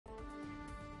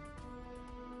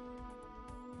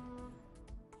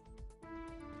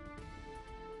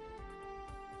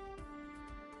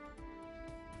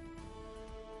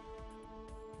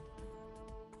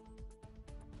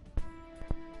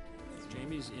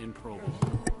Industries in Provo.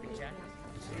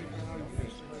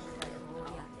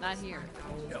 Not here.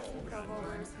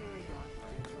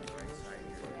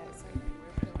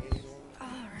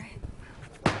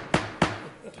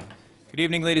 Good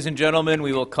evening, ladies and gentlemen.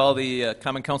 We will call the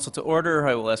Common Council to order.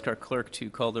 I will ask our clerk to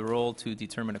call the roll to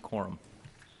determine a quorum.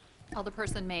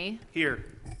 Alderperson May. Here.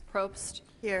 Probst.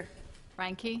 Here.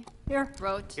 Reinke. Here.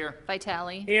 Rote. Here.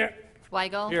 Vitale. Here.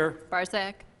 Weigel. Here.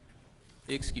 Barzak.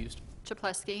 Excused.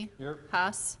 Chaplesky. Here.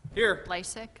 Haas. Here.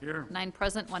 Lysick. Here. 9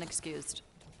 present, 1 excused.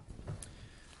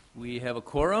 We have a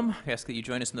quorum. I ask that you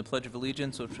join us in the Pledge of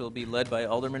Allegiance, which will be led by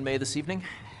Alderman May this evening.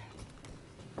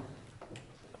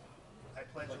 I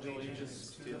pledge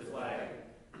allegiance to the flag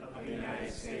of the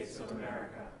United States of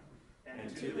America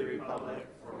and to the republic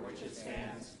for which it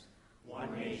stands,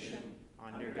 one nation,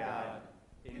 under God,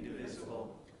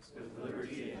 indivisible, with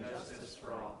liberty and justice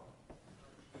for all.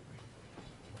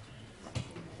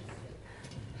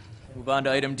 Move on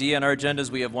to item D on our agendas.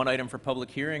 We have one item for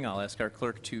public hearing. I'll ask our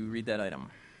clerk to read that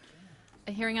item.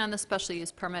 A hearing on the special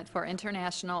use permit for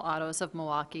International Autos of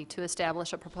Milwaukee to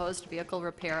establish a proposed vehicle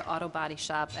repair, auto body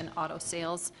shop, and auto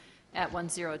sales at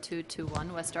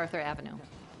 10221 West Arthur Avenue.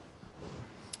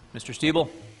 Mr. Stiebel.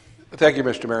 Thank you,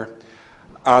 Mr. Mayor.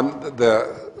 On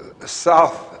the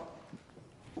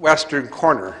southwestern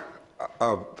corner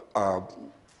of, I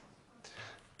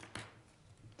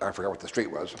forgot what the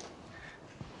street was.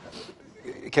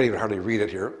 You can't even hardly read it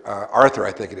here. Arthur,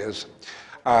 I think it is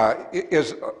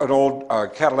an old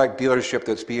Cadillac dealership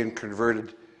that's being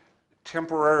converted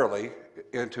temporarily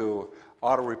into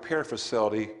auto repair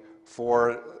facility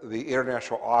for the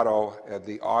International Auto and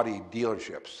the Audi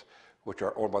dealerships, which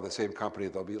are owned by the same company.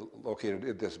 They'll be located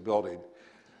in this building.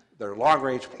 Their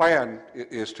long-range plan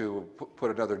is to put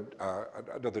another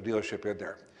dealership in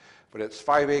there. But it's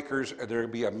 5 acres, and they're going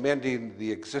to be amending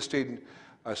the existing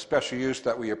special use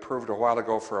that we approved a while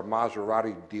ago for a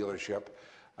Maserati dealership.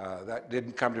 That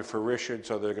didn't come to fruition,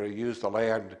 so they're going to use the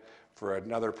land for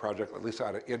another project, at least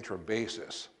on an interim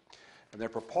basis. And their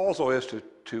proposal is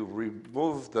to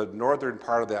remove the northern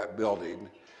part of that building,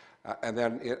 and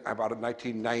then about in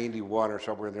 1991 or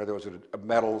somewhere in there was a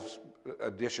metal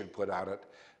addition put on it.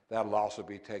 That'll also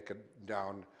be taken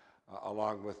down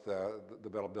along with the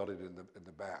metal building in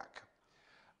the back.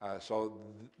 So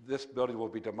this building will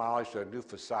be demolished, a new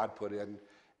facade put in,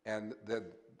 and then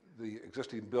the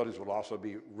existing buildings will also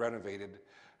be renovated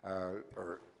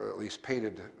or at least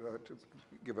painted to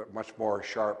give it much more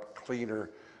sharp,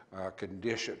 cleaner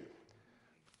condition.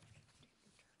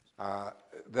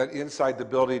 Then inside the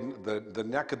building, the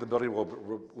neck of the building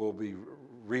will be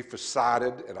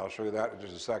refacaded, and I'll show you that in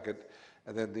just a second.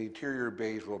 And then the interior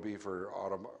bays will be for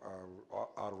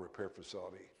auto repair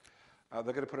facility. They're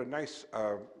going to put a nice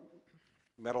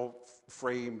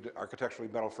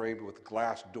architecturally metal framed with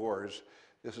glass doors.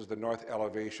 This is the north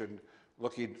elevation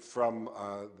looking from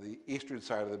the eastern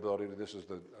side of the building, and this is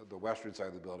the western side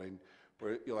of the building,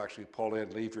 where you'll actually pull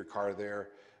in, leave your car there,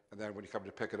 and then when you come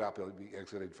to pick it up, it'll be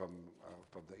exiting from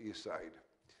the east side.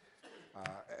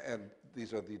 And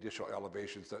these are the additional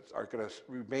elevations that are going to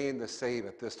remain the same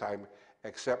at this time,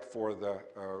 except for the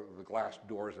glass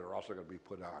doors that are also going to be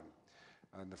put on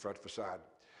the front facade.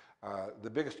 The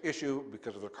biggest issue,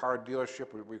 because of the car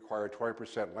dealership, would require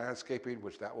 20% landscaping,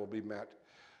 which that will be met.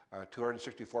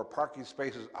 264 parking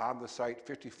spaces on the site,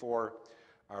 54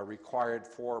 required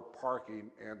for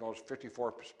parking, and those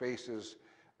 54 spaces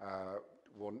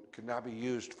cannot be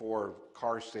used for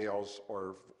car sales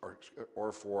or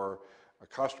for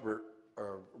customer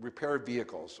repair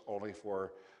vehicles, only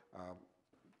for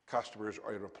customers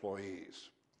or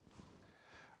employees.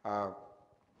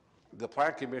 The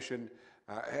Plan Commission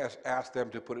has asked them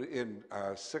to put in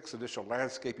 6 additional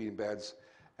landscaping beds,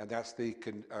 and that's the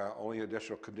only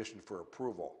additional condition for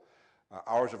approval.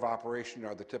 Hours of operation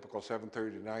are the typical 7:30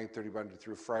 to 9:30 Monday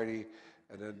through Friday,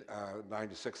 and then 9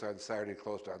 to 6 on Saturday,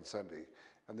 closed on Sunday.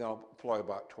 And they'll employ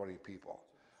about 20 people.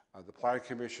 The Plan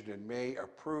Commission in May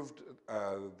approved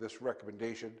this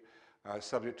recommendation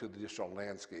subject to the additional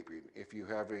landscaping. If you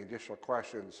have any additional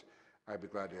questions, I'd be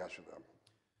glad to answer them.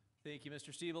 Thank you,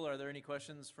 Mr. Stiebel. Are there any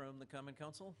questions from the Common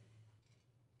Council?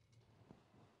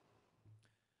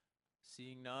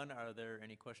 Seeing none, are there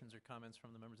any questions or comments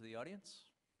from the members of the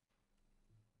audience?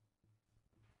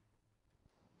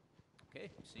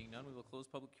 Okay, seeing none, we will close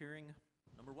public hearing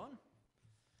number 1.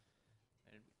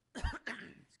 And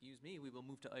excuse me, we will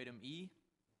move to item E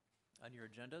on your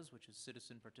agendas, which is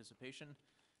citizen participation.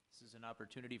 This is an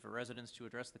opportunity for residents to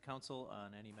address the council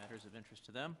on any matters of interest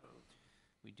to them.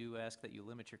 We do ask that you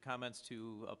limit your comments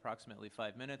to approximately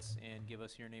 5 minutes and give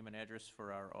us your name and address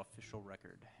for our official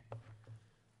record.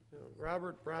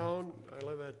 Robert Brown, I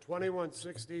live at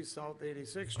 2160 South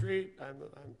 86th Street. I'm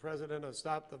president of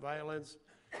Stop the Violence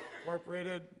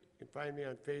Incorporated. You can find me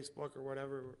on Facebook or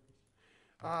whatever.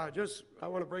 I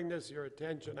want to bring this to your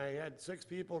attention. I had 6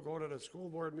 people go to the school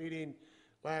board meeting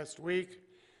last week.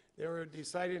 They were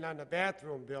deciding on the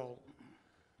bathroom bill.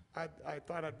 I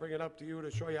thought I'd bring it up to you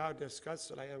to show you how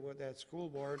disgusted I am with that school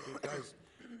board, because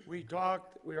we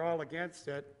talked, we were all against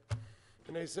it,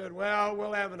 and they said, well,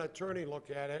 we'll have an attorney look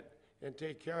at it and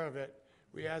take care of it.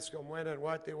 We asked them when and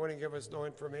what, they wouldn't give us no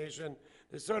information.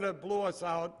 They sort of blew us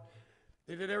out.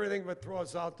 They did everything but throw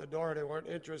us out the door. They weren't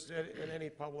interested in any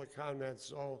public comments.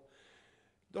 So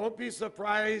don't be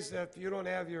surprised if you don't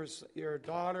have your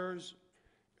daughters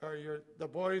or the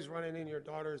boys running in your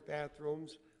daughter's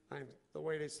bathrooms. The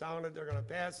way they sounded, they're going to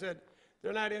pass it.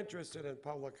 They're not interested in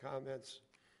public comments.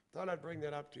 Thought I'd bring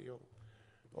that up to you.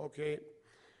 Okay.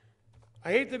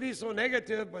 I hate to be so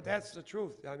negative, but that's the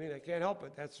truth. I mean, I can't help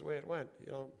it. That's the way it went,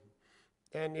 you know.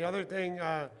 And the other thing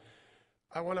I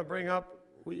want to bring up,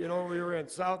 we were in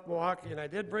South Milwaukee, and I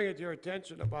did bring it to your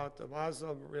attention about the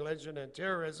Muslim religion and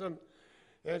terrorism.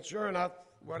 And sure enough,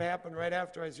 what happened right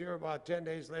after I was here, about 10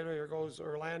 days later, here goes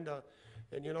Orlando.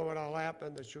 And you know what all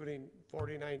happened, the shooting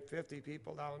 49, 50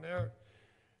 people down there.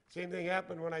 Same thing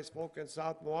happened when I spoke in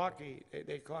South Milwaukee.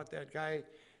 They caught that guy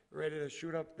ready to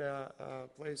shoot up the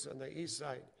place on the east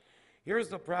side. Here's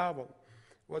the problem.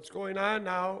 What's going on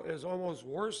now is almost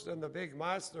worse than the big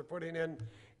mosque they're putting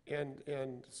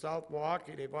in South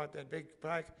Milwaukee. They bought that big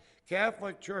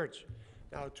Catholic church.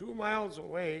 Now 2 miles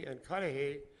away in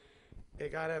Cudahy,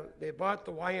 they bought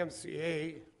the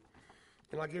YMCA,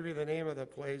 and I'll give you the name of the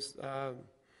place.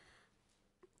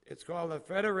 It's called the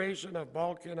Federation of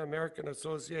Balkan American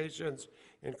Associations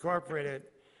Incorporated.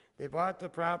 They bought the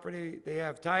property. They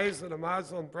have ties to the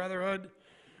Muslim Brotherhood.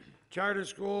 Charter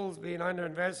schools being under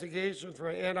investigation for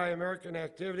anti-American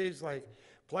activities like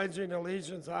pledging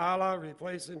allegiance to Allah,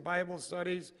 replacing Bible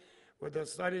studies with the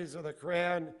studies of the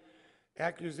Quran,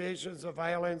 accusations of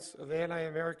violence, of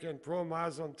anti-American,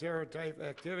 pro-Muslim terror type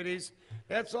activities.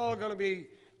 That's all going to be,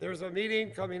 there's a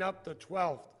meeting coming up the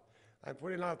 12th. I'm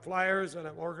putting out flyers and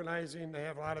I'm organizing. They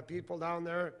have a lot of people down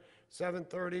there,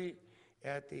 7:30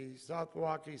 at the South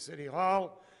Milwaukee City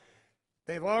Hall.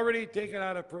 They've already taken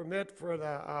out a permit for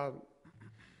the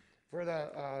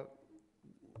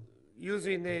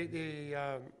using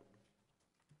the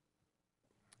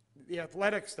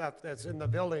athletic stuff that's in the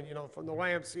building, from the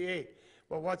YMCA.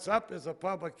 But what's up is a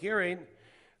public hearing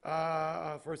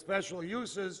for special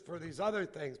uses for these other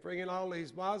things, bringing all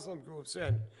these Muslim groups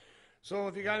in. So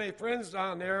if you got any friends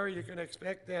down there, you can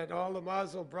expect that all the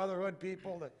Muslim Brotherhood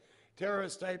people, the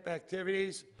terrorist type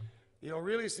activities, you'll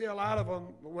really see a lot of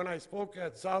them. When I spoke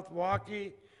at South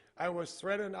Milwaukee, I was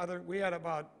threatened. We had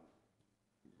about,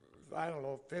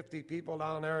 50 people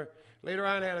down there. Later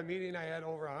on, I had a meeting, I had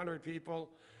over 100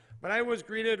 people. But I was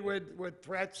greeted with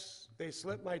threats. They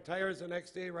slipped my tires the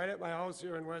next day right at my house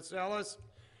here in West Allis.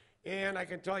 And I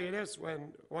can tell you this,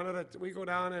 when we go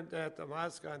down at the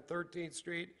mosque on 13th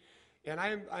Street, and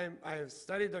I've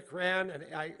studied the Quran,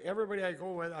 and everybody I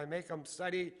go with, I make them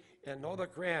study and know the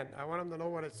Quran. I want them to know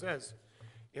what it says.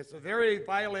 It's a very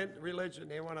violent religion.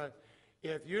 They want to,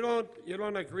 if you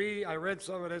don't agree, I read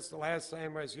some of this the last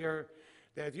time I was here,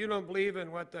 that if you don't believe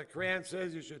in what the Quran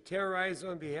says, you should terrorize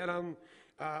them, behead them,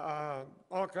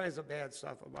 all kinds of bad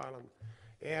stuff about them.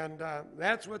 And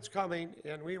that's what's coming,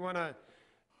 and we want to,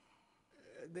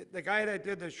 the guy that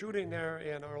did the shooting there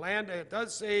in Orlando, it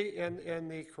does say in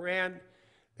the Quran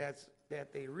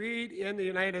that they read in the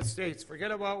United States.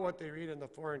 Forget about what they read in the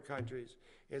foreign countries.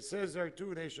 It says there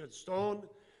too, they should stone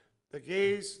the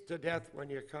gays to death when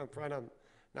you confront them.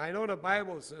 Now I know the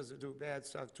Bible says to do bad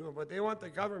stuff to them, but they want the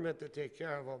government to take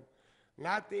care of them,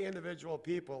 not the individual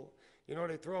people.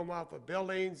 They throw them off of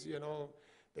buildings,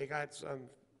 they got some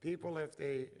people, if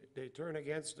they turn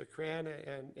against the Quran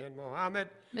and Muhammad.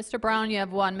 Mr. Brown, you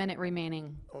have 1 minute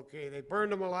remaining. Okay, they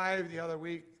burned them alive the other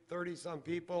week, 30-some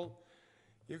people.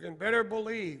 You can better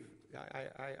believe,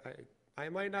 I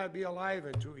might not be alive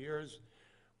in 2 years,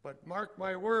 but mark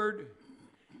my word,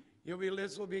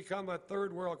 this will become a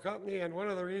third world company, and one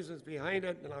of the reasons behind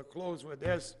it, and I'll close with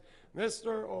this,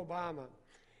 Mr. Obama,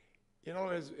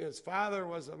 his father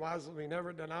was a Muslim. He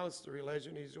never denounced the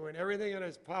religion. He's doing everything in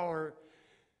his power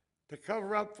to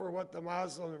cover up for what the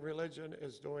Muslim religion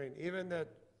is doing. Even that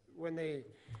when they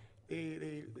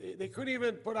couldn't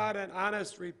even put out an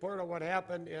honest report of what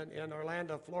happened in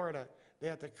Orlando, Florida. They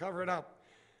had to cover it up.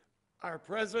 Our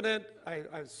president,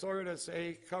 I'm sorry to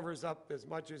say, covers up as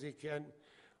much as he can.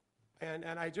 And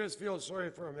I just feel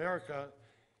sorry for America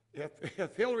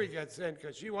if Hillary gets in,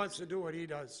 because she wants to do what he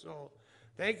does. So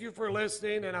thank you for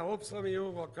listening, and I hope some of you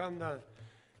will come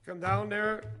down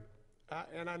there.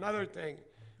 And another thing,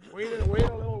 wait a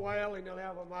little while and you'll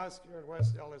have a mosque here in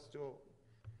West Ellis too.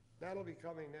 That'll be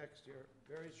coming next year,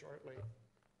 very shortly.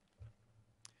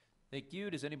 Thank you.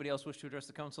 Does anybody else wish to address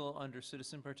the council under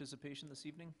citizen participation this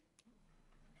evening?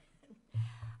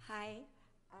 Hi,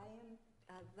 I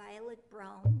am Violet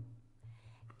Brown,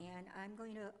 and I'm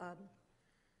going to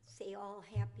say all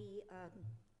happy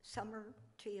summer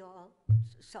to you all.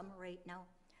 It's summer right now,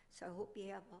 so I hope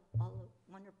you have all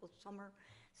a wonderful summer.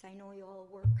 So I know you all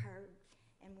work hard,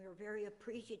 and we're very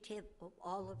appreciative of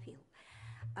all of you.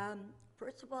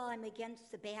 First of all, I'm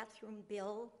against the bathroom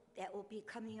bill that will be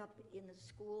coming up in the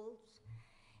schools.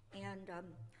 And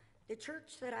the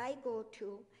church that I go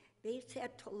to, they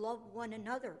said to love one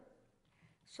another.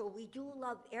 So we do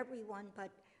love everyone,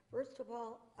 but first of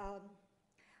all,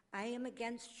 I am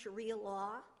against Sharia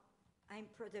law. I'm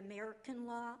for the American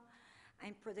law.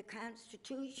 I'm for the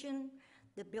Constitution,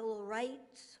 the Bill of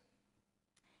Rights,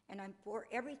 and I'm for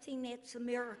everything that's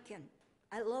American.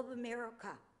 I love America.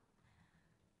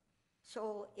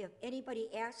 So if anybody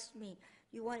asks me,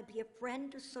 you want to be a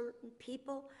friend to certain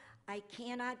people, I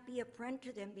cannot be a friend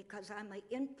to them because I'm an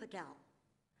infidel.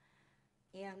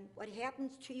 And what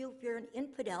happens to you if you're an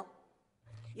infidel,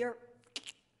 you're...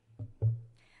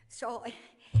 So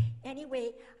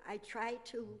anyway, I try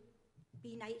to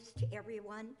be nice to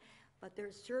everyone, but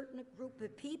there's a certain group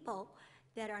of people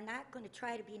that are not going to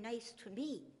try to be nice to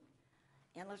me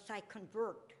unless I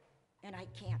convert, and I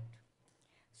can't.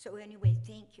 So anyway,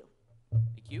 thank you.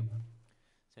 Thank you.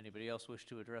 Does anybody else wish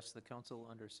to address the council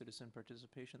under citizen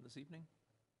participation this evening?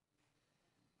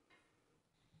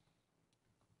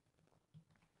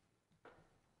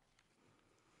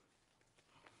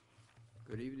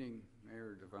 Good evening,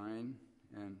 Mayor Devine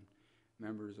and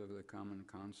members of the Common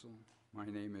Council. My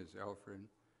name is Alfred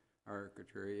R.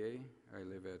 Couturier. I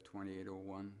live at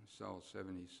 2801 South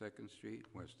 72nd Street,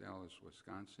 West Allis,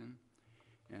 Wisconsin.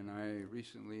 And I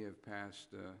recently have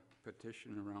passed a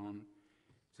petition around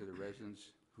to the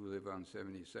residents who live on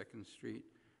 72nd Street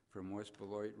from West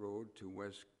Beloit Road to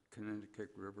West Connecticut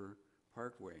River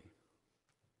Parkway.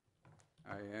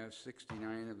 I asked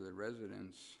 69 of the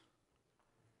residents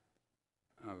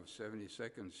of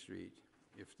 72nd Street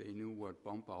if they knew what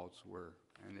bump outs were,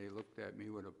 and they looked at me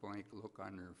with a blank look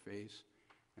on their face,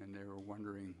 and they were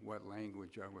wondering what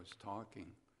language I was talking.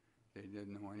 They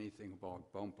didn't know anything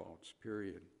about bump outs,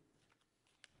 period.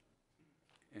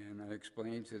 And I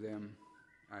explained to them,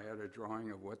 I had a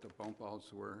drawing of what the bump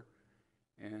outs were,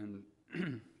 and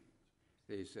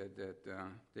they said that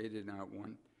they did not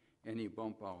want any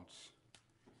bump outs.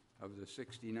 Of the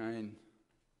 69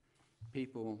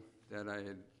 people that I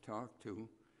had talked to,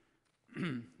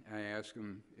 I asked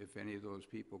them if any of those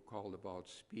people called about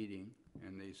speeding,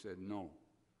 and they said no.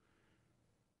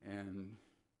 And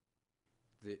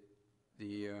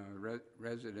the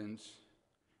residents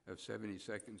of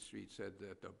 72nd Street said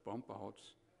that the bump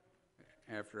outs,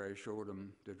 after I showed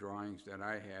them the drawings that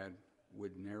I had,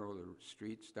 would narrow the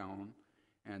streets down,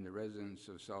 and the residents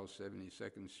of South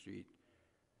 72nd Street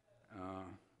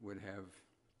would have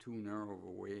too narrow of a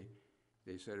way.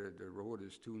 They said that the road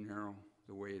is too narrow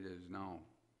the way it is now.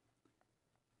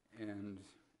 And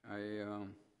I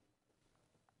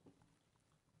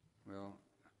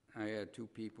had two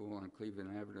people on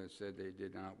Cleveland Avenue that said they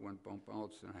did not want bump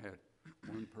outs, and I had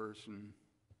one person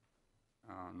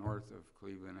north of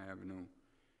Cleveland Avenue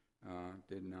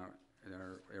did not,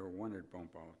 or wanted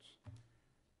bump outs.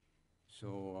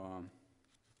 So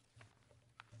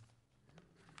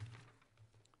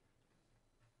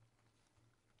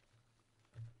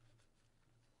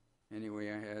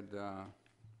anyway, I had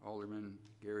Alderman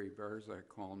Gary Barzak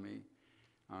call me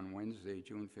on Wednesday,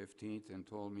 June 15th, and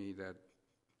told me that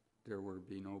there would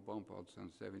be no bump outs on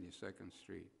 72nd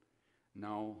Street.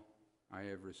 Now, I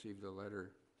have received a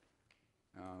letter,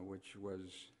 which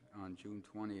was on June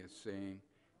 20th, saying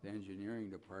the engineering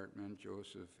department,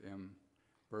 Joseph M.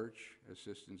 Birch,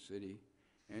 Assistant City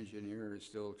Engineer, is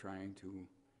still trying to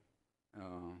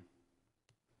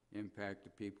impact the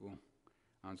people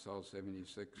on South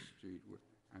 76th Street,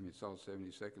 South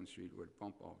 72nd Street with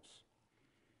bump outs.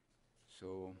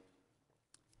 So,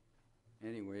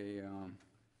 anyway,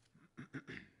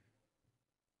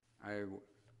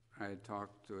 I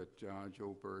talked to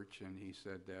Joe Birch, and he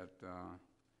said that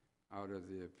out of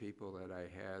the people that I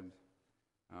had,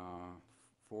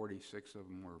 46 of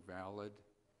them were valid,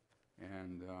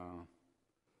 and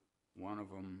one of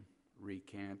them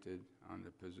recanted on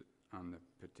the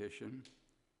petition.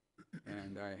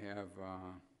 And I have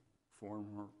 4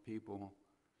 more people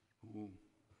who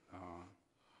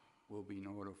will be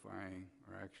notifying,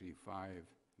 or actually 5,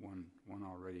 one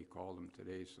already called them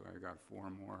today, so I got 4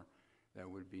 more that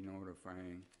would be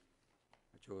notifying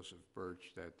Joseph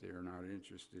Birch that they're not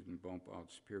interested in bump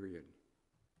outs, period.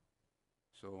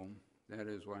 So that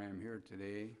is why I'm here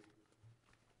today.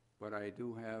 But I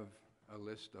do have a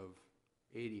list of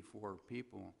 84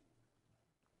 people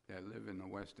that live in the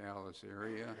West Dallas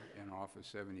area and off of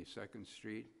 72nd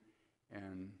Street,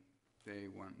 and they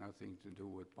want nothing to do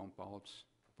with bump outs,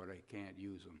 but I can't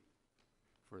use them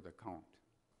for the count.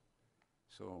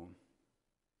 So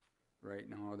right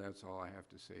now, that's all I have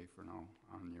to say for now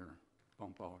on your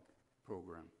bump out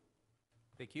program.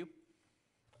 Thank you.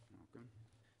 Okay.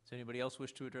 Does anybody else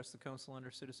wish to address the council under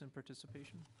citizen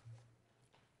participation?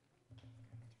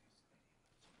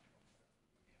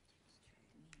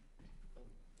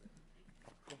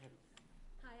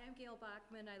 Hi, I'm Gail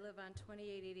Bachman. I live on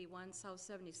 2881 South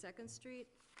 72nd Street.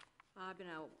 I've been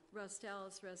a West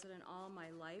Dallas resident all my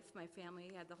life. My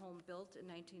family had the home built in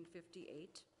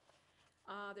 1958.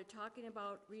 They're talking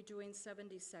about redoing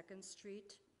 72nd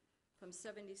Street from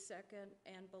 72nd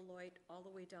and Beloit all the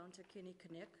way down to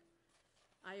Kinnickinnick.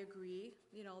 I agree,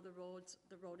 you know, the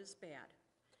road is bad.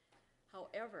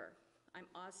 However, I'm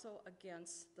also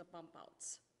against the bump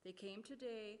outs. They came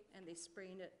today and they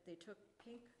sprayed it, they took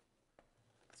pink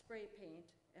spray paint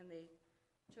and they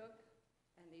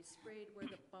sprayed where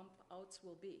the bump outs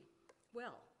will be.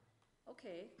 Well,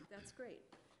 okay, that's great.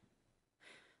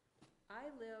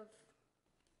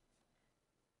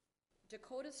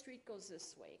 Dakota Street goes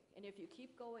this way, and if you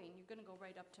keep going, you're gonna go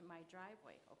right up to my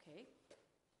driveway, okay?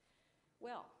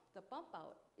 Well, the bump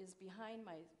out is behind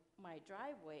my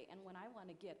driveway, and when I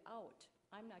wanna get out,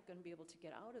 I'm not gonna be able to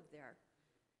get out of there.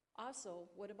 Also,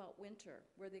 what about winter?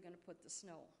 Where are they gonna put the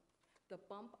snow? The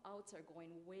bump outs are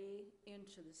going way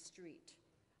into the street.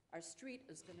 Our street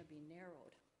is gonna be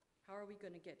narrowed. How are we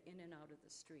gonna get in and out of the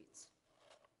streets?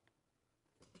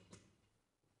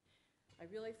 I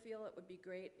really feel it would be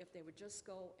great if they would just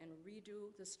go and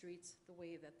redo the streets the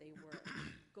way that they were.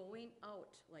 Going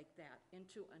out like that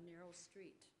into a narrow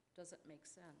street doesn't make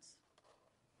sense.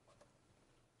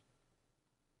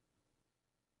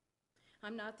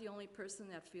 I'm not the only person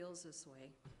that feels this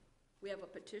way. We have a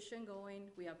petition going,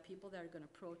 we have people that are gonna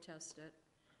protest it.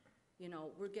 You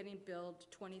know, we're getting billed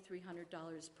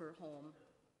 $2,300 per home.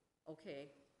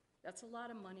 Okay, that's a lot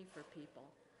of money for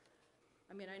people.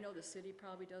 I mean, I know the city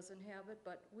probably doesn't have it,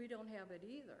 but we don't have it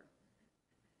either.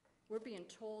 We're being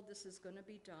told this is gonna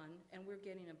be done, and we're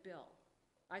getting a bill.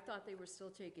 I thought they were still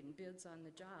taking bids on the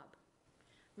job.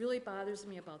 Really bothers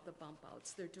me about the bump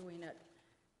outs. They're doing it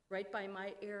right by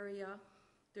my area.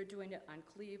 They're doing it on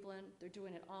Cleveland. They're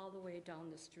doing it all the way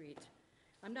down the street.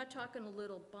 I'm not talking a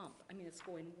little bump. I mean, it's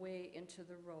going way into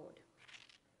the road.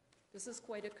 This is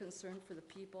quite a concern for the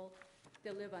people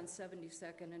that live on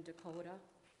 72nd and Dakota,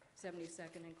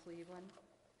 72nd and Cleveland.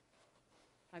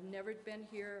 I've never been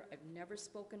here. I've never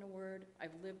spoken a word.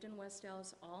 I've lived in West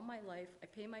Dallas all my life. I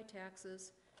pay my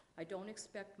taxes. I don't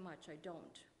expect much. I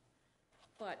don't.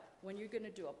 But when you're going to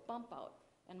do a bump out,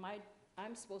 and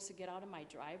I'm supposed to get out of my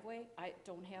driveway, I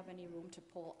don't have any room to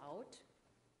pull out.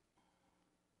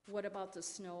 What about the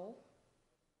snow?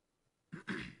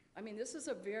 I mean, this is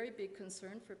a very big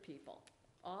concern for people,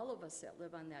 all of us that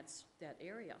live on that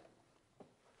area.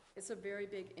 It's a very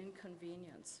big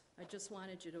inconvenience. I just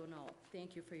wanted you to know.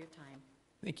 Thank you for your time.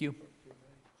 Thank you.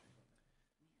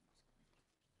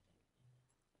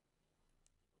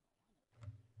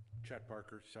 Chet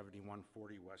Parker,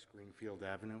 7140 West Greenfield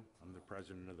Avenue. I'm the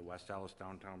president of the West Dallas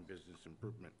Downtown Business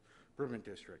Improvement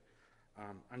District.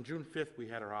 On June 5th, we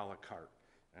had our a la carte,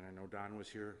 and I know Don was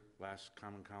here last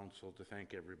Common Council to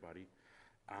thank everybody.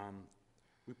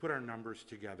 We put our numbers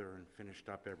together and finished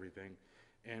up everything,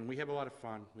 and we have a lot of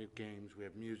fun. We have games, we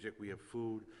have music, we have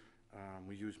food.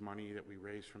 We use money that we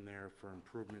raise from there for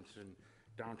improvements in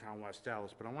downtown West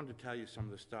Dallas. But I wanted to tell you some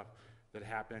of the stuff that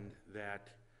happened that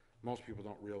most people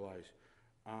don't realize.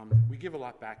 We give a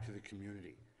lot back to the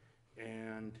community,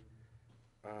 and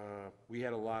we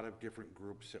had a lot of different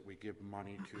groups that we give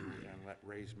money to and let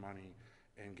raise money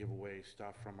and give away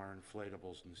stuff from our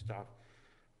inflatables and stuff.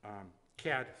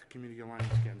 CAD, Community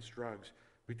Alliance Against Drugs,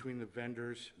 between the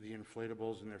vendors, the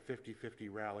inflatables, and their 50-50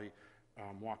 rally,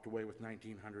 walked away with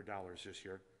 $1,900 this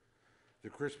year. The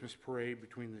Christmas parade,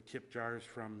 between the tip jars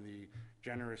from the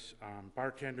generous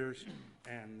bartenders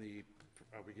and we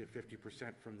get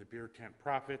 50% from the beer tent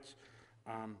profits,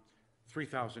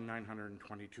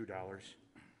 $3,922.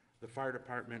 The fire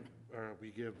department, we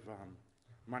give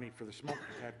money for the smoke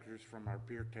detectors from our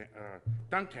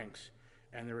dunk tanks,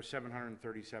 and there was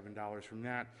 $737 from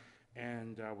that.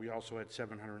 And we also had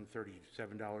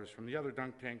 $737 from the other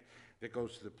dunk tank that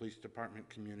goes to the Police Department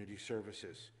Community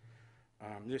Services.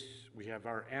 We have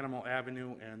our Animal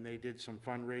Avenue, and they did some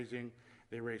fundraising.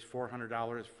 They raised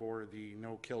 $400 for the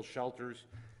no-kill shelters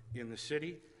in the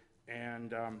city,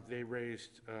 and they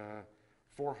raised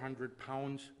 400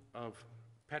 pounds of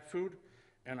pet food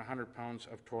and 100 pounds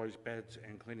of toys, beds,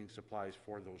 and cleaning supplies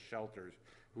for those shelters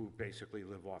who basically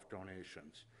live off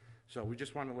donations. So we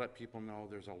just want to let people know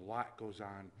there's a lot goes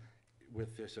on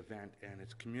with this event, and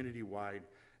it's community-wide,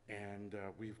 and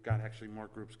we've got actually more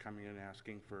groups coming in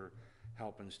asking for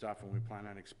help and stuff, and we plan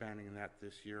on expanding that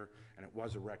this year, and it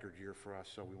was a record year for us,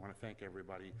 so we want to thank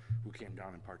everybody who came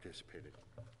down and participated.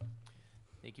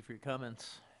 Thank you for your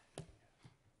comments.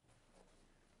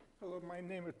 Hello, my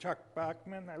name is Chuck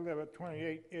Bachman. I live at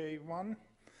 28A1,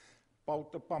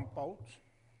 about the pump outs.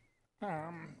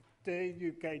 There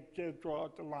you guys just draw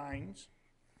the lines.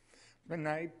 When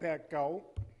I back out,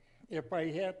 if I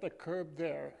hit the curb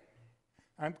there,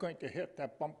 I'm going to hit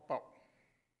that bump out.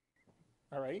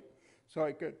 All right? So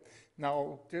I could,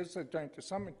 now this is during the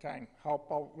summertime, how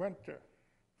about winter?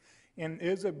 And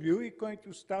is it really going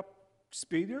to stop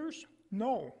speeders?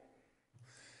 No.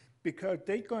 Because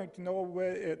they're going to know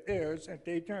where it is, and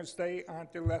they're going to stay on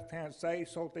the left-hand side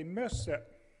so they miss it.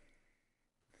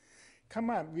 Come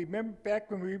on, remember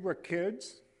back when we were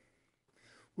kids?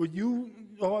 Well, you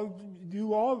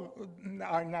all,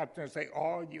 I'm not going to say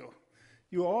all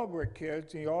you all were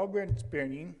kids, and you all went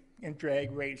spinning and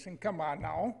drag racing. Come on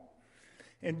now.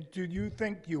 And do you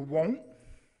think you won't?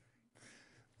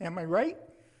 Am I right?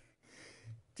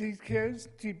 These kids,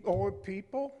 the old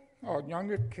people, or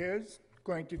younger kids,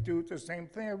 going to do the same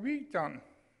thing we've done.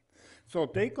 So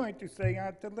they're going to stay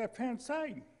on the left-hand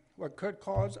side, what could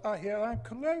cause a head-on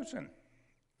collision.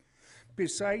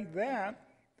 Beside that,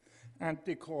 on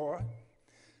the core,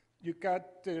 you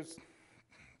got this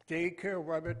daycare,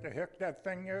 whatever the heck that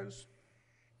thing is.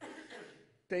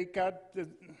 They got the,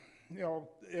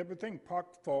 everything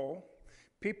parked full.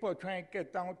 People are trying to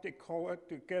get down the core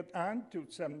to get onto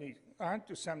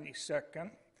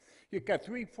 72nd. You got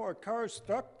 3-4 cars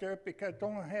stuck there because they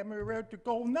don't have anywhere to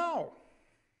go now.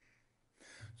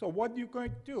 So what are you going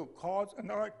to do? Cause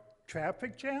another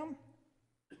traffic jam?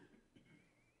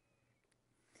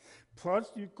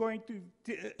 Plus, you're going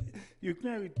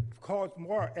to cause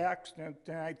more accidents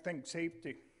than I think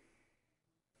safety.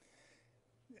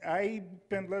 I've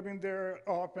been living there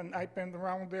often. I've been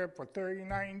around there for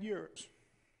 39 years.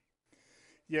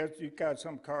 Yes, you got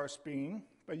some cars speeding,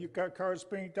 but you got cars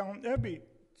speeding down every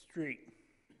street.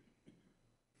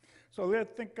 So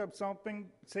let's think of something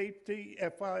safety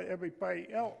for everybody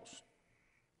else,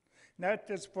 not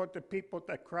just for the people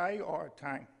that cry all the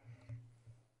time.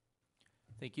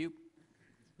 Thank you.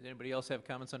 Does anybody else have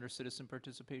comments under citizen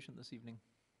participation this evening?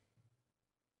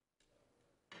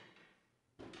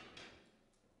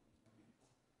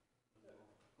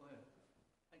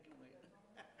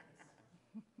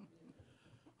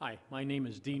 Hi, my name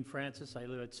is Dean Francis. I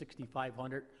live at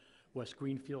 6500 West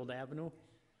Greenfield Avenue.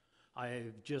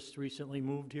 I've just recently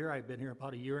moved here. I've been here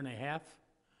about 1.5 years.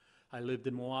 I lived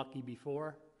in Milwaukee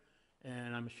before,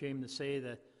 and I'm ashamed to say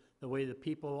that the way the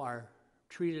people are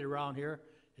treated around here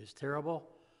is terrible.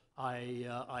 I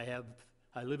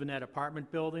live in that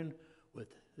apartment building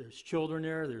there's children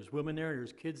there, there's women there,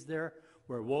 there's kids there.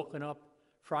 We're woken up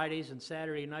Fridays and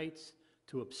Saturday nights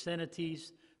to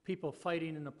obscenities, people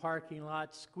fighting in the parking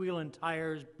lot, squealing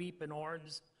tires, beeping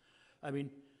horns. I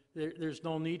mean, there's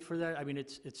no need for that. I mean,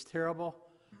 it's terrible.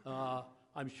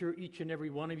 I'm sure each and every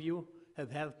one of you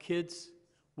have kids,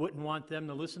 wouldn't want them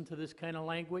to listen to this kind of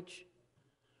language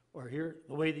or hear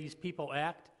the way these people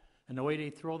act and the way they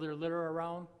throw their litter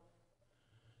around.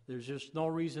 There's just no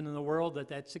reason in the world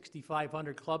that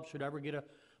 6500 club should ever get a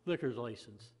liquor's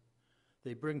license.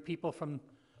 They bring people from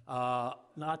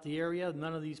not the area.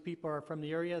 None of these people are from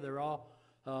the area. They're all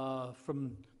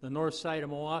from the north side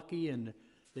of Milwaukee, and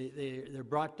they're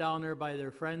brought down there by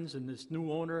their friends, and this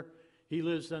new owner, he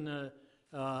lives on the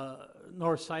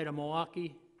north side of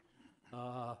Milwaukee.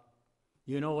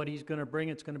 You know what he's going to bring.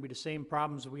 It's going to be the same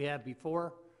problems we had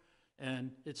before,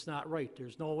 and it's not right.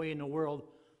 There's no way in the world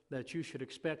that you should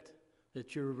expect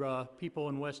that your people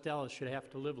in West Dallas should have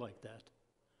to live like that,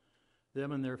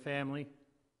 them and their family.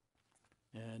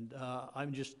 And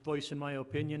I'm just voicing my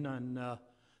opinion on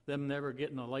them never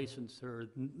getting a license or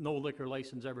no liquor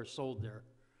license ever sold there.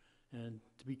 And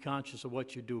to be conscious of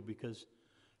what you do, because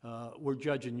we're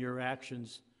judging your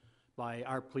actions by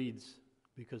our pleads,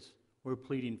 because we're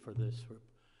pleading for this.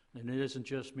 And it isn't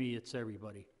just me, it's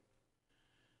everybody.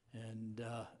 And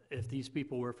if these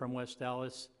people were from West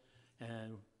Dallas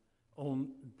and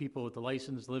people with the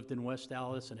license lived in West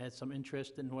Dallas and had some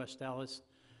interest in West Dallas,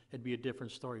 it'd be a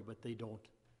different story, but they don't.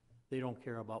 They don't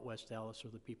care about West Dallas or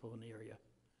the people in the area.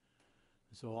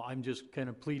 So I'm just kind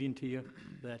of pleading to you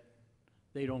that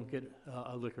they don't get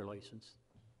a liquor license.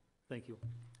 Thank you.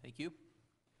 Thank you.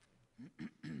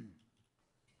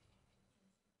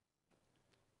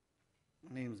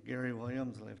 My name's Gary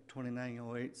Williams. I live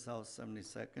 2908 South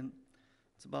 72nd.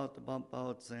 It's about the bump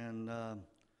outs, and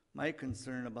my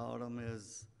concern about them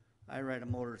is I ride a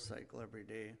motorcycle every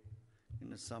day in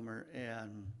the summer,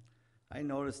 and I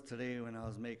noticed today when I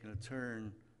was making a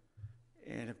turn,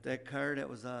 and if that car that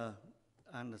was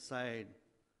on the side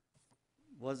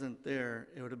wasn't there,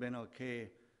 it would have been okay,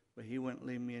 but he wouldn't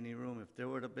leave me any room. If there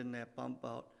would have been that bump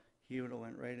out, he would have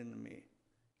went right into me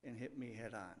and hit me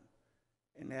head on.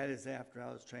 And that is after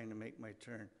I was trying to make my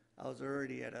turn. I was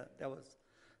already at that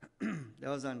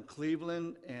was on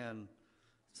Cleveland and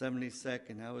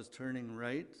 72nd. I was turning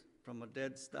right from a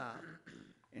dead stop,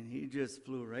 and he just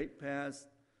flew right past.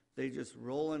 They just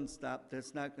roll and stop.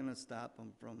 That's not going to stop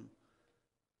them from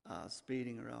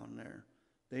speeding around there.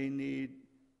 They need,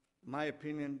 my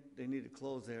opinion, they need to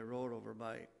close that road over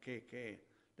by KK.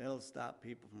 That'll stop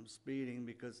people from speeding,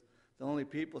 because the only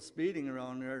people speeding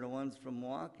around there are the ones from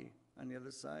Milwaukee on the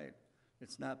other side.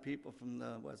 It's not people from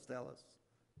the West Dallas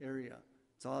area.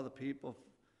 It's all the people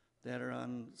that are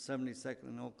on 72nd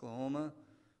in Oklahoma,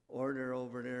 or they're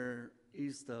over there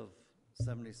east of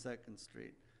 72nd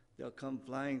Street. They'll come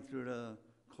flying through the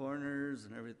corners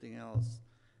and everything else.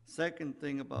 Second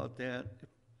thing about that,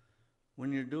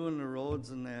 when you're doing the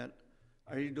roads and that,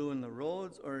 are you doing the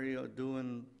roads, or are you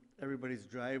doing everybody's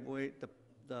driveway,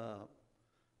 the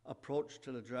approach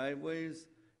to the driveways?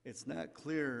 It's not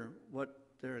clear what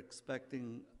they're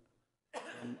expecting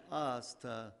from us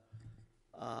to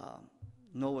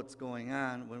know what's going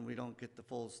on when we don't get the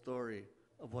full story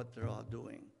of what they're all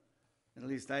doing. At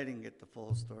least I didn't get the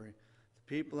full story.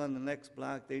 The people on the next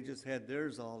block, they just had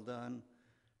theirs all done.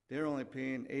 They're only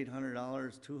paying $800,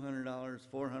 $200,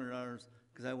 $400,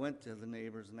 because I went to the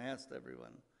neighbors and asked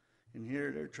everyone. And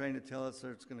here they're trying to tell us that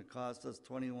it's going to cost us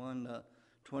 $2,100 to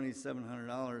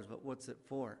 $2,700, but what's it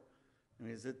for? I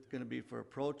mean, is it going to be for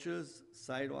approaches,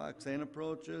 sidewalks and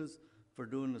approaches, for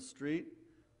doing the street?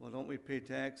 Well, don't we pay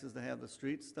taxes to have the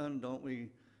streets done? Don't we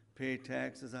pay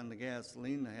taxes on the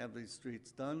gasoline to have these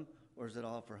streets done? Or is it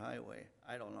all for highway?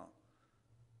 I don't know.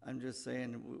 I'm just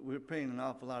saying, we're paying an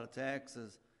awful lot of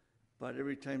taxes, but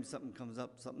every time something comes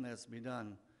up, something has to be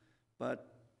done.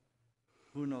 But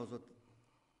who knows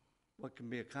what can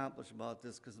be accomplished about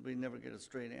this, because we never get a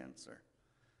straight answer.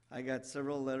 I got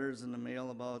several letters in the mail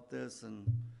about this, and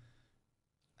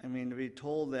I mean, to be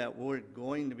told that we're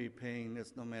going to be paying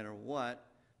this no matter what,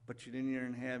 but you didn't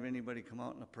even have anybody come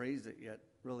out and appraise it yet,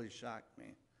 really shocked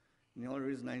me. And the only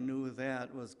reason I knew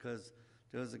that was because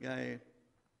there was a guy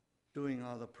doing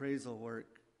all the appraisal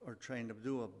work, or trying to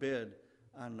do a bid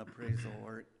on the appraisal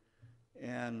work,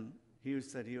 and he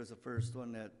said he was the first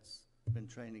one that's been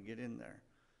trying to get in there.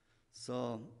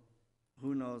 So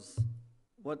who knows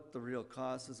what the real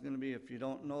cost is going to be. If you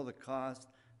don't know the cost,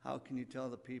 how can you tell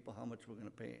the people how much we're going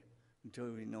to pay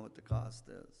until we know what the cost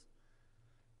is?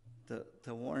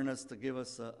 To warn us, to give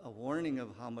us a warning of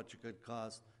how much it could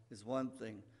cost is one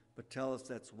thing, but tell us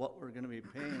that's what we're going to be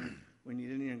paying when you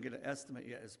didn't even get an estimate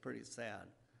yet is pretty sad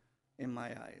in my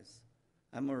eyes.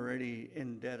 I'm already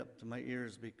in debt up to my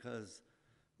ears because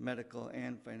medical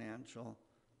and financial,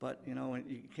 but you know,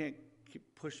 you can't keep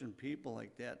pushing people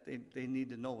like that. They need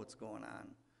to know what's going on.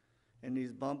 And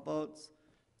these bump outs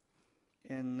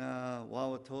in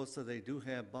Wauwatosa, they do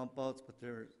have bump outs, but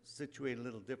they're situated a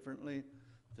little differently.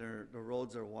 The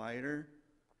roads are wider,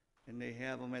 and they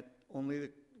have them at only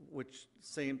which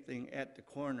same thing at the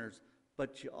corners,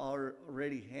 but you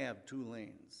already have 2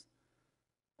 lanes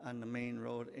on the main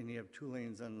road, and you have 2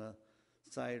 lanes on the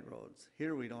side roads.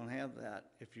 Here we don't have that.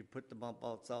 If you put the bump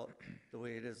outs out the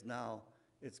way it is now,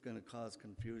 it's going to cause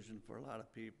confusion for a lot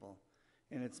of people.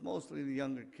 And it's mostly the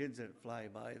younger kids that fly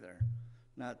by there,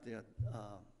 not the,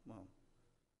 well,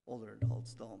 older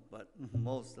adults don't, but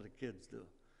most of the kids do.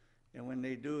 And when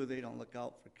they do, they don't look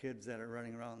out for kids that are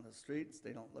running around the streets.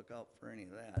 They don't look out for any of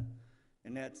that.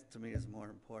 And that, to me, is more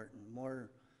important.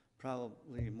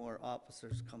 Probably more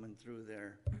officers coming through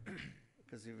there,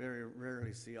 because you very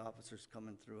rarely see officers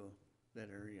coming through that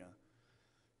area.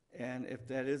 And if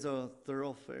that is a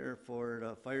thoroughfare for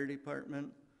the fire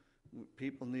department,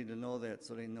 people need to know that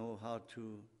so they know how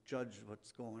to judge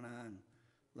what's going on.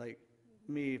 Like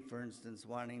me, for instance,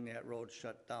 wanting that road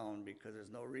shut down because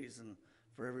there's no reason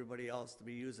for everybody else to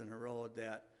be using a road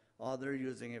that all they're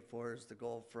using it for is to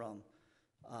go from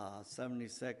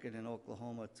 72nd in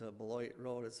Oklahoma to Beloit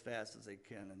Road as fast as they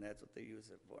can, and that's what they use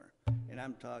it for. And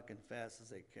I'm talking fast as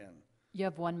they can. You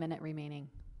have 1 minute remaining.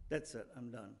 That's it,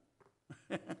 I'm done.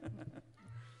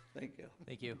 Thank you.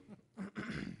 Thank you.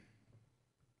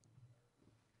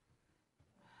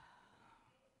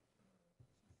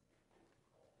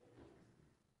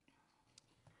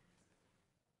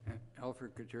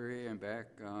 Alfred Couturier, I'm back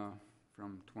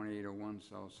from 2801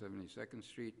 South 72nd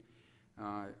Street.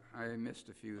 I missed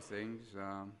a few things.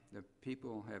 The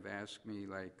people have asked me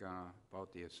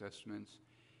about the assessments,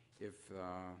 if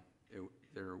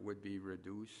there would be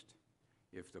reduced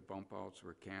if the bump outs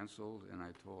were canceled, and I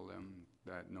told them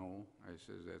that no. I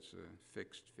says that's a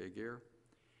fixed figure.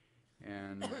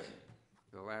 And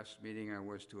the last meeting I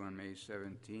was to on May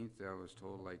 17th, I was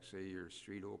told, say your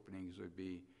street openings would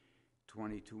be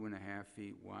 22.5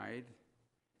 feet wide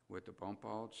with the bump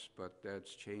outs, but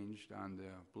that's changed on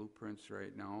the blueprints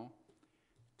right now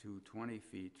to 20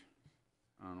 feet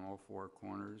on all four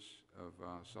corners of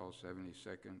South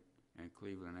 72nd and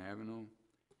Cleveland Avenue.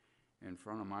 In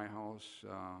front of my house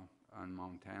on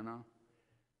Montana,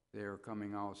 they're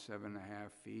coming out 7.5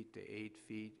 feet to 8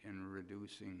 feet and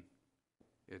reducing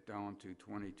it down to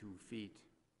 22 feet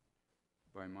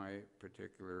by my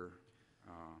particular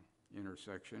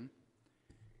intersection.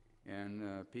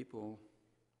 And people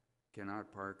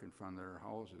cannot park in front of their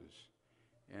houses.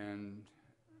 And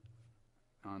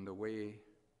on the way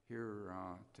here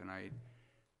tonight,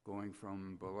 going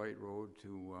from Beloit Road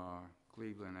to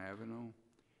Cleveland Avenue,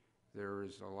 there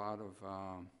is a lot of,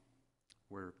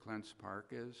 where Clint's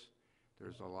Park is,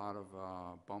 there's a lot of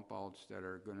bump outs that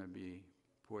are going to be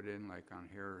put in, like on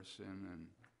Harrison and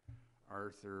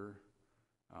Arthur.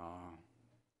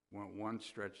 One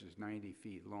stretch is 90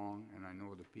 feet long, and I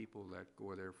know the people that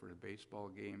go there for the baseball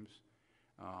games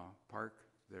park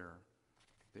there.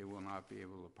 They will not be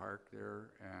able to park there,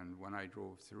 and when I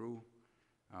drove through,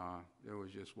 there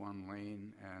was just one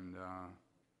lane, and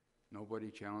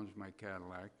nobody challenged my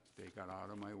Cadillac. They got out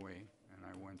of my way, and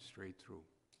I went straight through.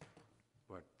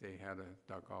 But they had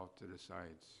a duck out to the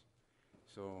sides.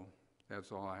 So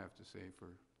that's all I have to say for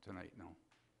tonight now.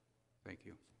 Thank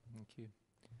you. Thank you.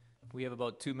 We have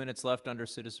about 2 minutes left under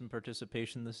citizen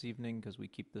participation this evening, because we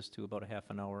keep this to about a half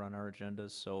an hour on our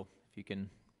agendas. So if you can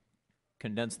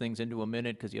condense things into a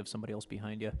minute, because you have somebody else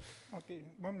behind you. Okay,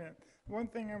 1 minute. One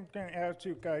thing I'm going to ask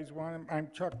you guys,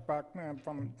 I'm Chuck Bachman, I'm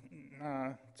from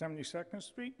 72nd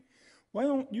Street. Why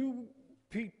don't you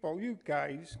people, you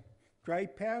guys,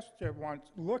 drive past there once,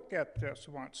 look at this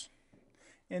once,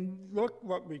 and look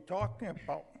what we're talking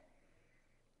about?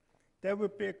 That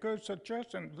would be a good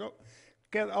suggestion. Look,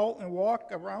 get out and walk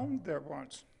around there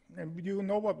once, and you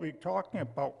know what we're talking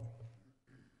about.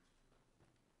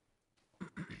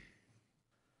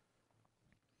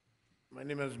 My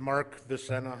name is Mark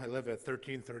Vicena. I live at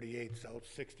 1338 South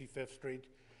 65th Street.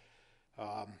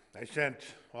 I sent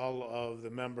all of the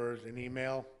members an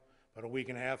email about a week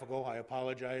and a half ago. I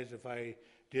apologize if I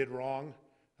did wrong,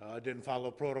 didn't follow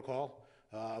protocol.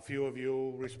 A few of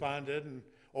you responded and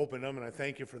opened them, and I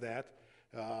thank you for that.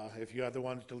 If you other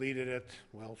ones deleted it,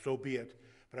 well, so be it.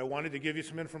 But I wanted to give you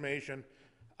some information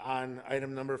on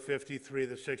item number 53,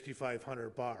 the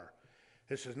 6500 bar.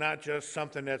 This is not just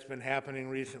something that's been happening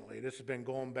recently. This has been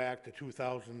going back to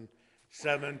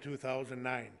 2007,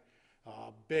 2009.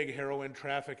 Big heroin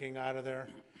trafficking out of there,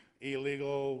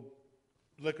 illegal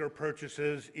liquor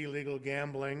purchases, illegal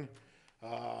gambling,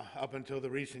 up until the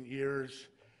recent years.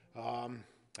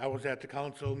 I was at the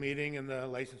council meeting in the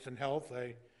License and Health.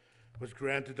 I was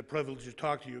granted the privilege to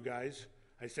talk to you guys.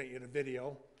 I sent you the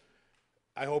video.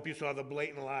 I hope you saw the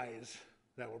blatant lies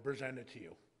that were presented to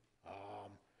you.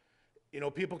 You know,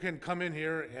 people can come in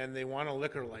here and they want a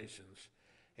liquor license.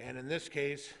 And in this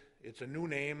case, it's a new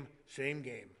name, same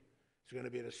game. It's going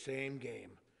to be the same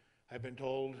game. I've been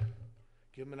told,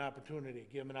 give them an opportunity,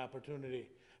 give them an opportunity.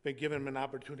 I've been giving them an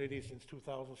opportunity since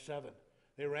 2007.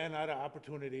 They ran out of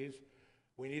opportunities.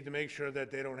 We need to make sure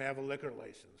that they don't have a liquor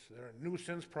license. They're a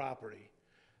nuisance property.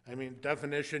 I mean,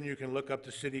 definition, you can look up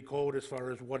the city code as far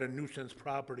as what a nuisance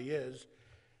property is,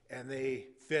 and they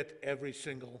fit every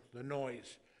single, the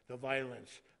noise, the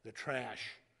violence, the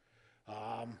trash.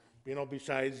 You know,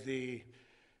 besides the,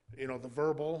 you know, the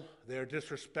verbal, they're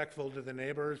disrespectful to the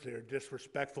neighbors, they're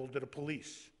disrespectful to the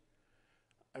police.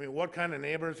 I mean, what kind of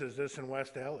neighbors is this in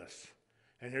West Allis?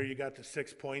 And here you got the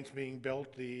 6 Points being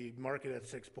built, the market at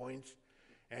 6 Points,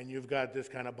 and you've got this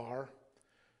kind of bar.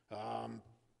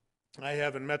 I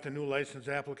haven't met the new license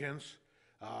applicants.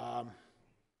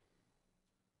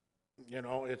 You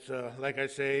know, it's like I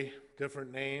say,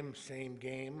 different name, same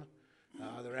game.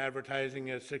 They're advertising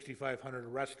as 6,500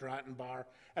 restaurant and bar.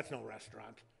 That's no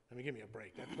restaurant. I mean, give me a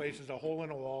break. That place is a hole in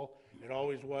the wall. It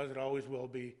always was, it always will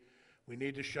be. We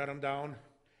need to shut them down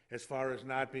as far as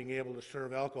not being able to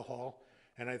serve alcohol.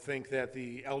 And I think that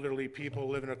the elderly people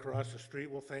living across the street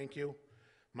will thank you.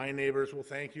 My neighbors will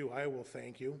thank you. I will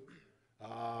thank you.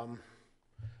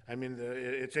 I mean,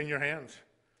 it's in your hands.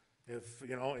 If,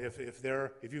 you know, if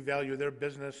you value their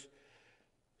business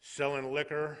selling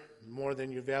liquor more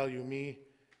than you value me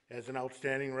as an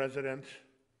outstanding resident,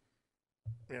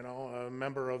 you know, a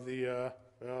member of the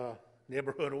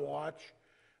Neighborhood Watch,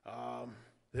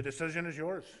 the decision is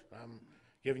yours. I'm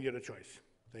giving you the choice.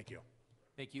 Thank you.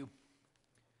 Thank you.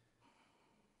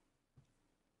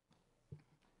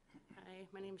 Hi,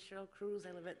 my name is Cheryl Cruz.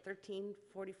 I live at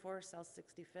 1344 South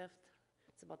 65th.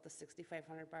 It's about the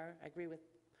 6,500 bar. I agree with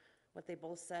what they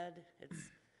both said. It's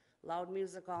loud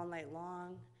music all night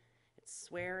long. It's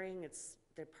swearing.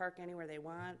 They park anywhere they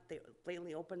want. They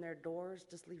blatantly open their doors,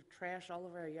 just leave trash all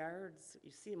over our yards.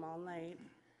 You see them all night.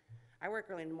 I work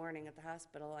early in the morning at the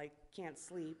hospital. I can't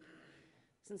sleep.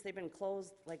 Since they've been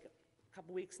closed like a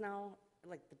couple weeks now,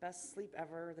 like the best sleep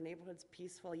ever. The neighborhood's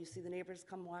peaceful. You see the neighbors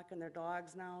come walking their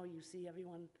dogs now. You see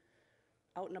everyone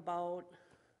out and about.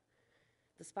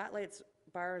 The Spotlights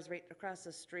bar is right across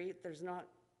the street. There's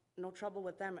no trouble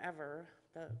with them ever.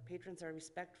 The patrons are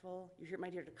respectful. You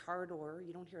might hear the car door.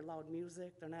 You don't hear loud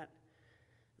music. They're not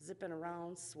zipping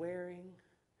around, swearing.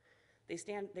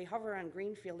 They hover on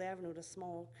Greenfield Avenue to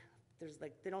smoke.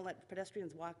 They don't let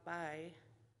pedestrians walk by.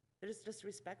 They're just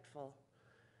respectful.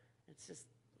 It's just,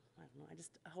 I don't know,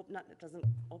 I hope it doesn't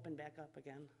open back up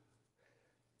again.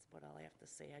 That's about all I have to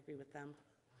say. I agree with them.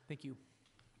 Thank you.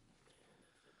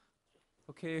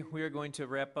 Okay, we are going to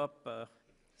wrap up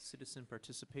citizen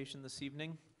participation this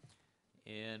evening,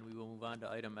 and we will move on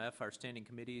to item F. Our standing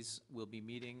committees will be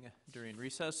meeting during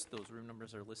recess. Those room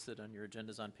numbers are listed on your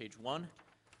agendas on page 1.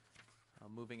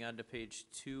 Moving on to page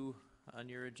 2 on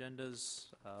your agendas.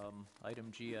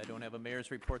 Item G, I don't have a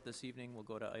mayor's report this evening. We'll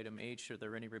go to item H. Are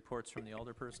there any reports from the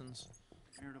alderpersons?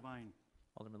 Mayor Devine,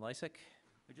 Alderman Lysick.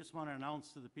 I just want to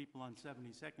announce to the people on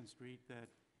 72nd Street that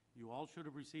you all should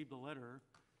have received a letter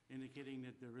indicating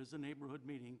that there is a neighborhood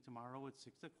meeting tomorrow at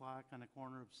 6 o'clock on the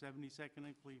corner of 72nd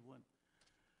and Cleveland.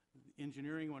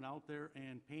 Engineering went out there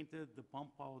and painted the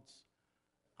bump outs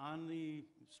on the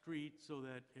street so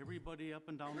that everybody up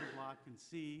and down the block can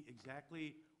see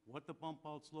exactly what the bump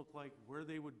outs look like, where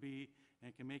they would be,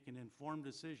 and can make an informed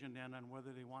decision then on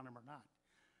whether they want them or not.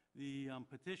 The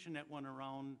petition that went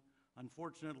around,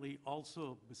 unfortunately,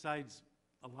 also, besides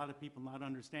a lot of people not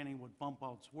understanding what bump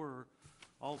outs were,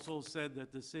 also said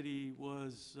that the city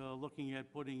was looking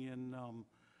at putting in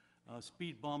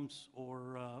speed bumps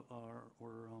or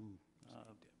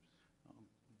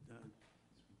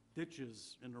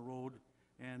ditches in the road,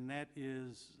 and that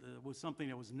was something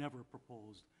that was never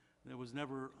proposed. There was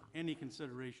never any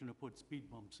consideration to put speed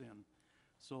bumps in.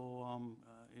 So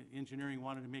engineering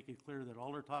wanted to make it clear that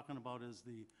all they're talking about is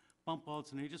the bump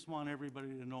outs, and they just want everybody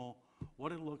to know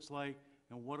what it looks like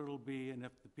and what it'll be, and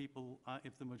if the people,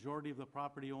 if the majority of the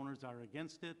property owners are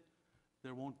against it,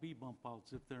 there won't be bump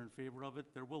outs. If they're in favor of it,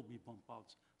 there will be bump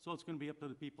outs. So it's going to be up to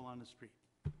the people on the street.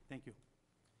 Thank you.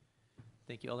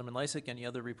 Thank you, Alderman Lysick. Any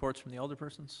other reports from the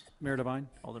alderpersons? Mayor Devine?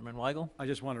 Alderman Weigel. I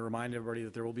just want to remind everybody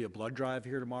that there will be a blood drive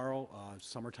here tomorrow.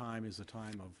 Summertime is a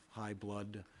time of high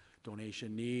blood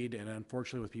donation need, and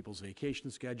unfortunately with people's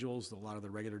vacation schedules, a lot of the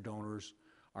regular donors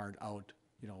aren't out,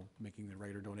 you know, making the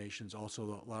regular donations.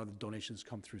 Also, a lot of the donations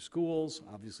come through schools.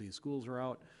 Obviously, the schools are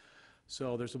out.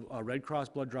 So there's a Red Cross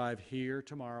blood drive here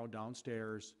tomorrow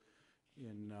downstairs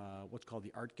in what's called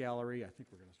the Art Gallery. I think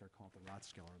we're going to start calling it the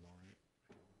Rotskeller, though, right?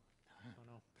 I don't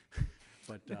know.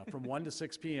 But from 1 to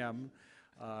 6 p.m.,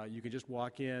 you can just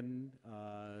walk in.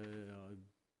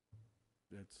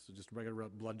 It's just a regular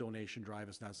blood donation drive.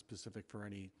 It's not specific for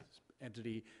any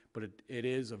entity, but it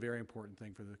is a very important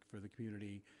thing for the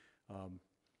community.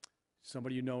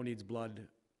 Somebody you know needs blood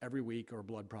every week, or a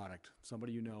blood product.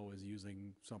 Somebody you know is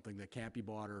using something that can't be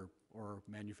bought or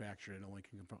manufactured and only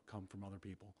can come from other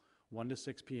people. 1 to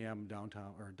 6 p.m.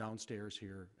 downtown or downstairs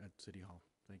here at City Hall.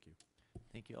 Thank you.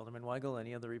 Thank you, Alderman Weigel.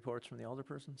 Any other reports from the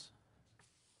alderpersons?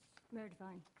 Mayor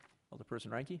Devine.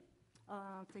 Alderperson Reinke.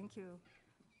 Thank you.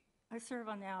 I serve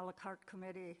on the a la carte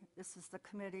committee. This is the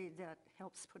committee that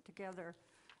helps put together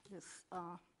this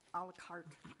a la carte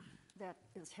that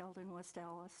is held in West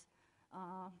Allis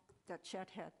that Chet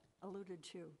had alluded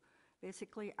to.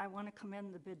 Basically, I want to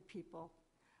commend the bid people.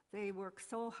 They work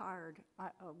so hard.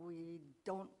 We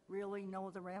don't really know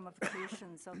the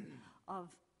ramifications of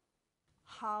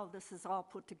how this is all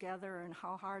put together and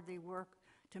how hard they work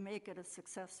to make it a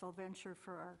successful venture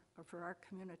for our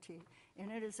community.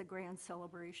 And it is a grand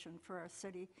celebration for our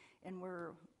city, and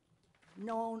we're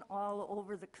known all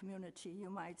over the community, you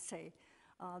might say,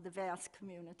 the vast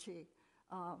community,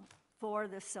 for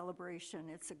this celebration.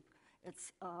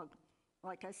 It's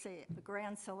like I say, a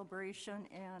grand celebration,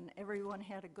 and everyone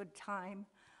had a good time.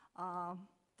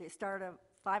 They start at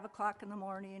 5 o'clock in the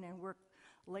morning and work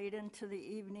late into the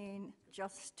evening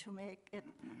just to make it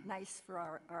nice for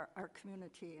our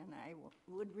community. And I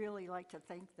would really like to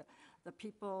thank the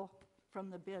people from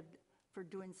the bid for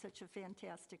doing such a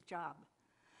fantastic job.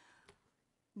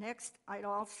 Next, I'd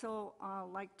also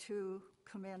like to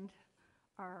commend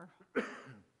our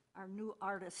new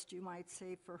artist, you might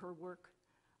say, for her work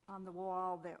on the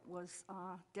wall that was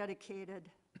dedicated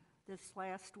this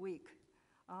last week.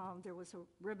 There was a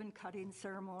ribbon cutting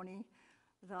ceremony.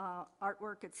 The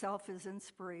artwork itself is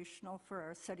inspirational for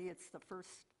our city. It's the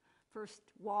first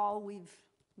wall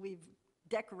we've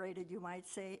decorated, you might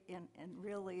say, and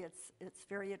really it's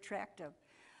very attractive.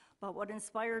 But what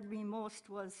inspired me most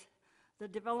was the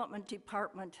development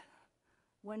department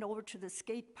went over to the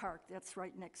skate park that's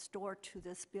right next door to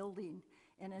this building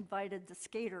and invited the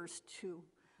skaters to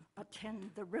attend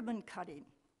the ribbon cutting.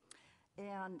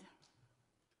 And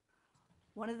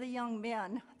one of the young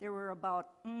men, there were about,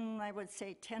 I would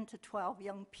say 10 to 12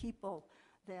 young people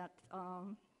that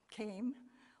came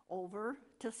over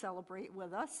to celebrate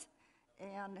with us.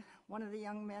 And one of the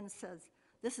young men says,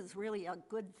 "This is really a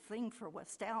good thing for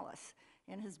West Allis."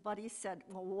 And his buddy said,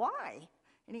 "Well, why?"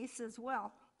 And he says,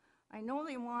 "Well, I know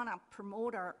they want to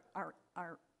promote our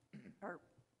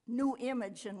new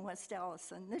image in West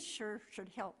Allis, and this sure should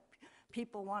help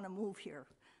people want to move here."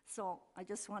 So I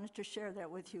just wanted to share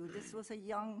that with you. This was a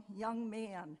young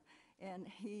man, and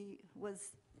he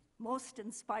was most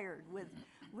inspired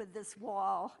with this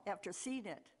wall after seeing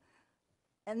it.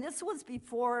 And this was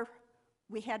before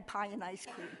we had pie and ice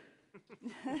cream.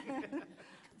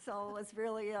 So it was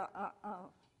really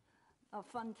a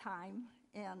fun time,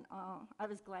 and I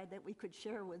was glad that we could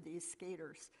share with these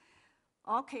skaters.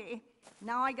 Okay,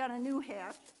 now I got a new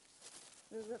hat.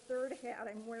 This is the third hat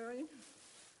I'm wearing.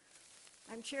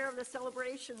 I'm chair of the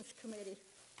Celebrations Committee.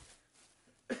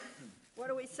 What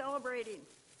are we celebrating?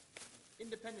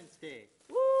 Independence Day.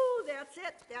 Woo, that's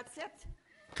it.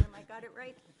 I got it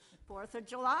right. 4th of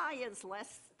July is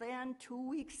less than 2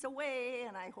 weeks away,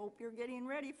 and I hope you're getting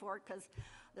ready for it, because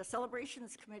the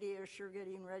Celebrations Committee is sure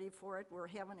getting ready for it. We're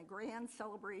having a grand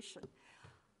celebration.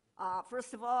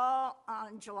 First of all,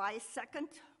 on July 2nd,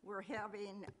 we're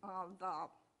having the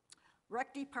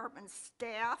Rec Department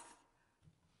staff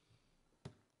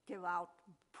give out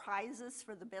prizes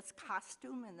for the best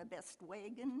costume and the best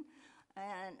wagon,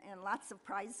 and lots of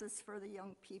prizes for the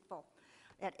young people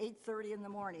at 8:30 in the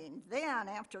morning. Then,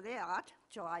 after that,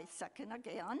 July 2nd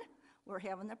again, we're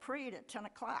having the parade at 10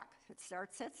 o'clock. It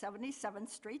starts at 77th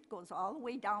Street, goes all the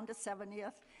way down to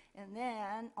 70th, and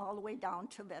then all the way down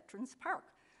to Veterans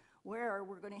Park, where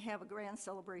we're going to have a grand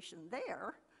celebration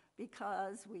there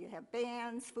because we have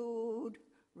bands, food,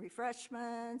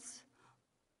 refreshments,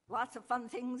 lots of fun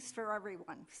things for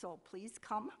everyone. So please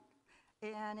come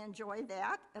and enjoy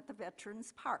that at the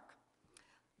Veterans Park.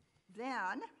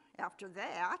 Then, after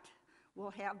that,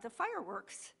 we'll have the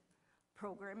fireworks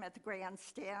program at the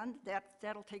grandstand.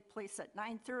 That'll take place at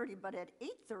 9:30, but at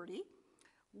 8:30,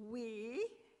 we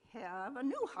have a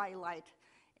new highlight,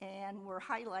 and we're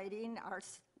highlighting our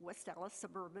West Allis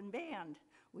Suburban Band.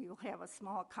 We will have a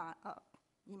small,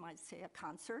 you might say, a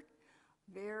concert.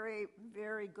 Very,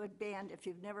 very good band. If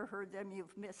you've never heard them,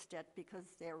 you've missed it,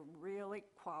 because they're really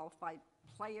qualified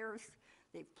players.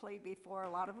 They've played before. A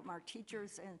lot of them are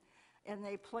teachers, and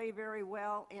they play very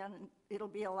well, and it'll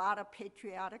be a lot of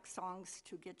patriotic songs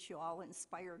to get you all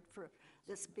inspired for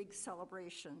this big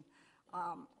celebration.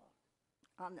 On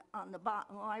the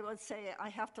bottom, well, I would say I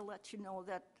have to let you know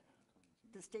that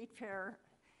the State Fair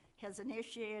has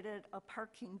initiated a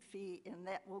parking fee, and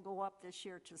that will go up this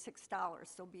year to $6.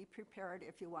 So be prepared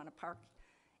if you want to park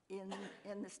in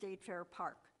the State Fair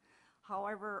Park.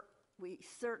 However, we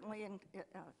certainly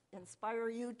inspire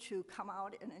you to come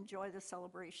out and enjoy the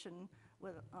celebration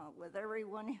with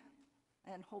everyone,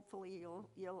 and hopefully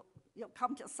you'll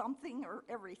come to something or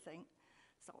everything.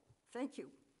 So thank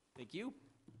you. Thank you.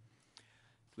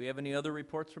 Do we have any other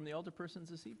reports from the alderpersons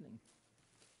this evening?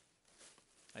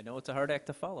 I know it's a hard act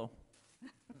to follow.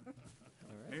 All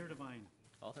right. Mayor Devine.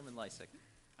 Alderman Lysick.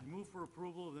 I move for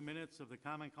approval of the minutes of the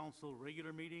Common Council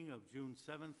regular meeting of June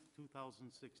 7th,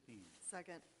 2016.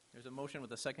 Second. There's a motion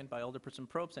with a second by Alderperson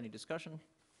Probst. Any discussion?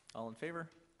 All in favor?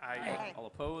 Aye. All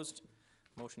opposed?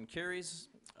 Motion carries.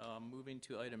 Moving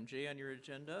to item J on your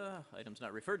agenda, items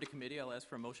not referred to committee, I'll ask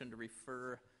for a motion to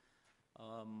refer,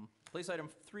 place item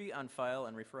 3 on file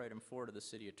and refer item 4 to the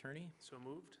city attorney. So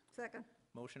moved. Second.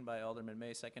 Motion by Alderman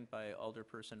May, second by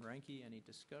Alderperson Ranky. Any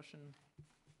discussion?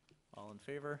 All in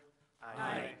favor?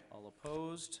 Aye. All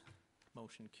opposed?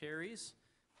 Motion carries.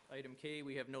 Item K,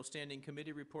 we have no standing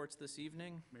committee reports this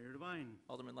evening. Mayor Devine,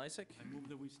 Alderman Lysick. I move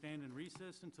that we stand in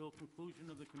recess until conclusion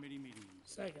of the committee meeting.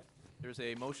 Second. There's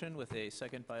a motion with a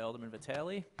second by Alderman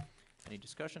Vitale. Any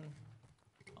discussion?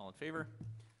 All in favor?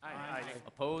 Aye.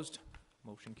 Opposed?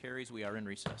 Motion carries. We are in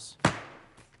recess.